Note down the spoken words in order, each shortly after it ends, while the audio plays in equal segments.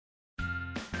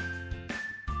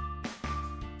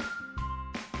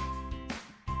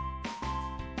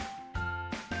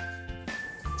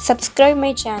Subscribe my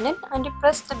channel and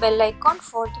press the bell icon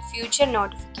for the future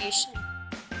notification.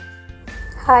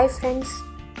 Hi friends,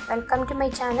 welcome to my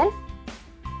channel.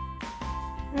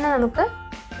 Now we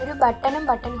will button and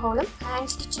buttonhole hand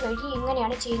stitch വഴി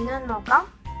എങ്ങനെയാണ് ചെയ്യുന്നത് നോക്കാം.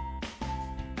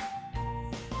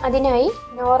 അതിനായി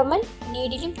normal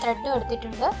നീഡിലും ത്രെഡും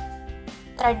എടുത്തിട്ടുണ്ട്.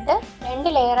 Thread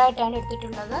രണ്ട് layer ആയിട്ടാണ്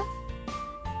എടുത്തിട്ടുള്ളത്.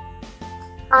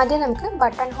 ആദ്യം നമുക്ക്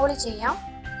ബട്ടൺ ഹോൾ ചെയ്യാം.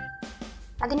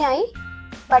 അതിനായി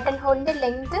ബട്ടൺ ഹോളിന്റെ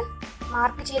ലെങ്ത്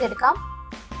മാർക്ക് ചെയ്തെടുക്കാം.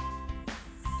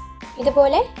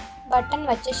 ഇതുപോലെ ബട്ടൺ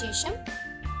വെച്ച ശേഷം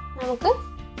നമുക്ക്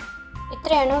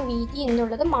എത്രയാണോ വീതി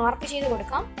എന്നുള്ളത് മാർക്ക് ചെയ്ത്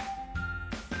കൊടുക്കാം.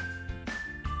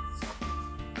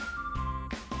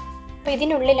 അപ്പോൾ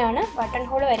ഇതിനുള്ളിലാണ് ബട്ടൺ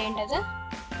ഹോൾ വരേണ്ടത്.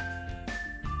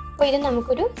 അപ്പോൾ ഇത്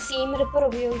നമുക്കൊരു സീം റിപ്പർ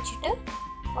ഉപയോഗിച്ചിട്ട്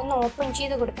ഒന്ന് ഓപ്പൺ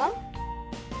ചെയ്ത് കൊടുക്കാം.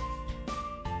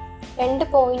 രണ്ട്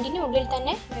പോയിന്റിന് ഉള്ളിൽ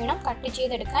തന്നെ വേണം കട്ട്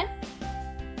ചെയ്തെടുക്കാൻ.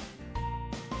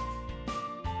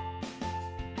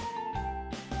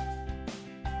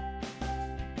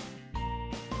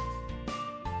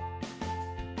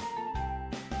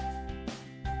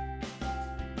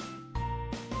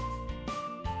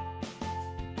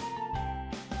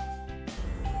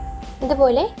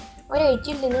 ഇതുപോലെ ഒരു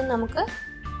എഡ്ജിൽ നിന്ന് നമുക്ക്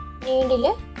നീഡിൽ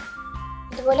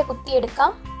ഇതുപോലെ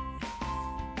കുത്തിയെടുക്കാം.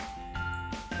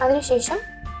 അതിനുശേഷം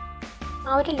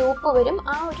ആ ഒരു ലൂപ്പ് വരും.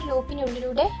 ആ ഒരു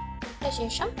ലൂപ്പിനുള്ളിലൂടെ ഇട്ട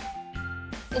ശേഷം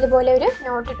ഇതുപോലെ ഒരു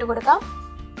നോട്ട് ഇട്ട് കൊടുക്കാം.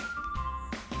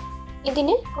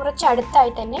 ഇതിന് കുറച്ച്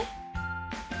അടുത്തായി തന്നെ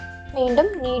വീണ്ടും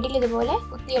നീഡിൽ ഇതുപോലെ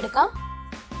കുത്തിയെടുക്കാം.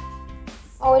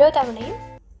 ഓരോ തവണയും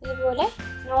ഇതുപോലെ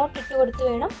നോട്ട് ഇട്ട് കൊടുത്ത്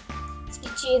വേണം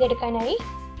സ്റ്റിച്ച് ചെയ്തെടുക്കാനായി.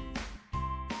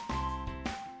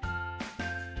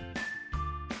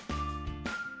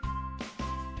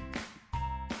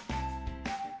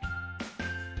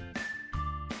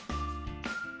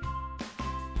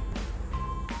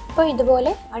 അപ്പോൾ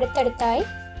ഇതുപോലെ അടുത്തടുത്തായി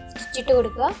സ്റ്റിച്ചിട്ട്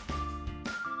കൊടുക്കുക.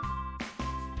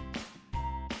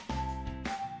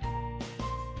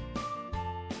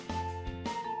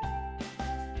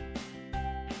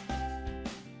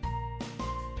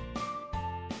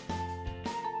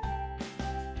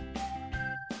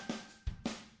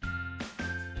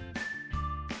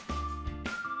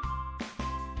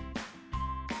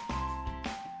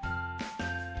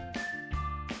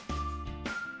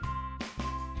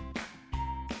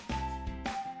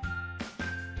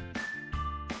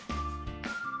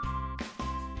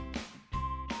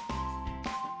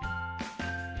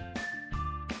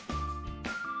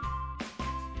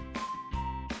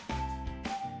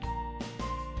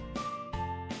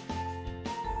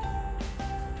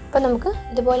 അപ്പോൾ നമുക്ക്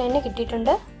ഇതുപോലെ തന്നെ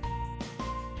കിട്ടിയിട്ടുണ്ട്.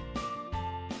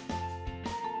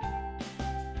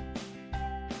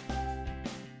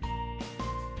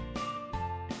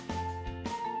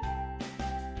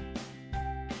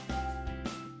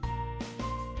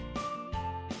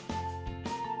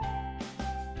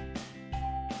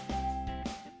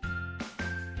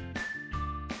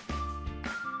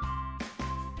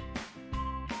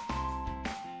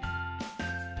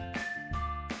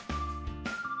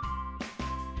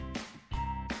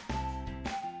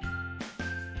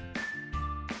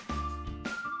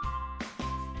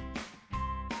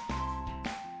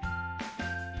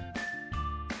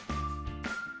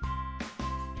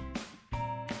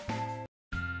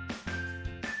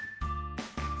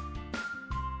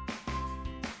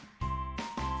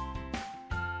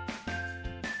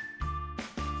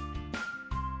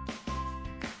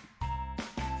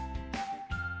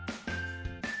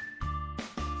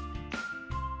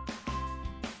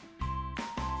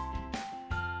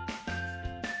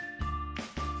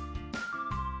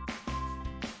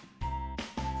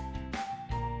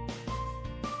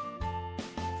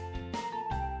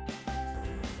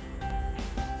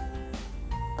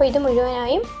 അപ്പോൾ ഇത്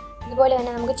മുഴുവനായും ഇതുപോലെ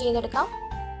തന്നെ നമുക്ക് ചെയ്തെടുക്കാം.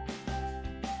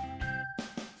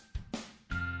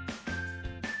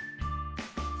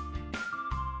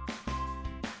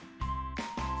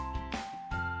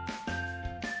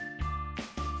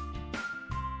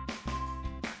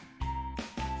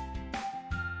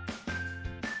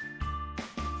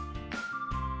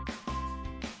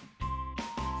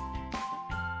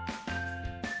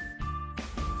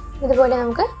 ഇതുപോലെ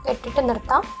നമുക്ക് കെട്ടിട്ട്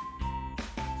നിർത്താം.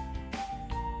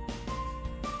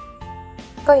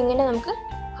 അപ്പോൾ ഇങ്ങനെ നമുക്ക്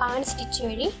ഹാൻഡ് സ്റ്റിച്ച്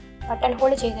വഴി ബട്ടൺ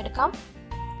ഹോൾ ചെയ്തെടുക്കാം.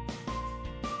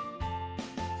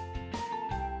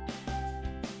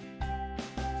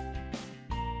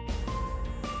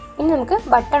 ഇനി നമുക്ക്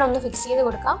ബട്ടൺ ഒന്ന് ഫിക്സ് ചെയ്ത്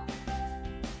കൊടുക്കാം.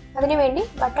 അതിനുവേണ്ടി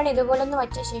ബട്ടൺ ഇതുപോലെ ഒന്ന്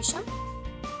വച്ച ശേഷം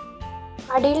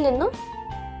അടിയിൽ നിന്നും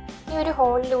ഈ ഒരു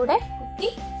ഹോളിലൂടെ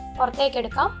കുത്തി പുറത്തേക്ക്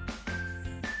എടുക്കാം.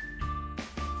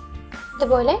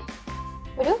 ഇതുപോലെ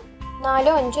ഒരു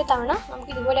 4-5 തവണ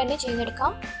നമുക്ക് ഇതുപോലെ തന്നെ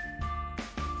ചെയ്തെടുക്കാം.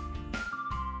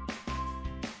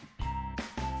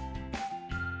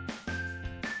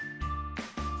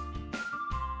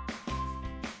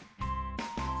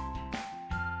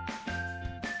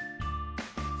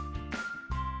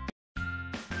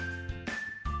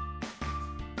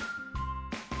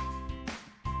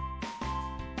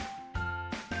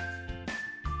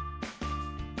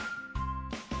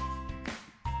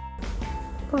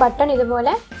 ബട്ടൺ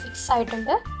ഇതുപോലെ ഫിക്സ്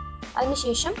ആയിട്ടുണ്ട്.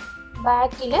 അതിനുശേഷം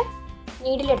ബാക്കിൽ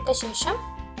നീഡിലെടുത്ത ശേഷം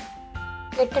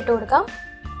കെട്ടിട്ട് കൊടുക്കാം.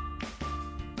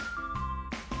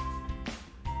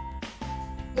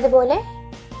 ഇതുപോലെ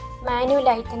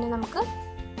മാനുവലായി തന്നെ നമുക്ക്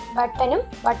ബട്ടണും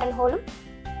ബട്ടൺ ഹോളും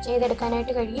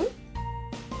ചെയ്തെടുക്കാനായിട്ട് കഴിയും.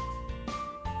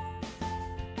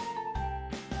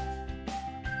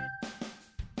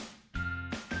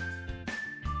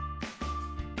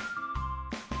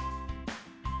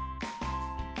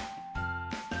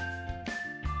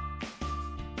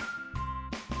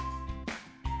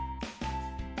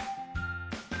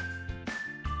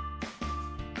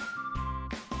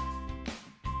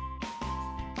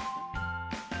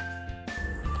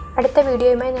 അടുത്ത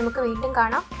വീഡിയോയുമായി നമുക്ക് വീണ്ടും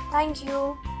കാണാം. Thank you.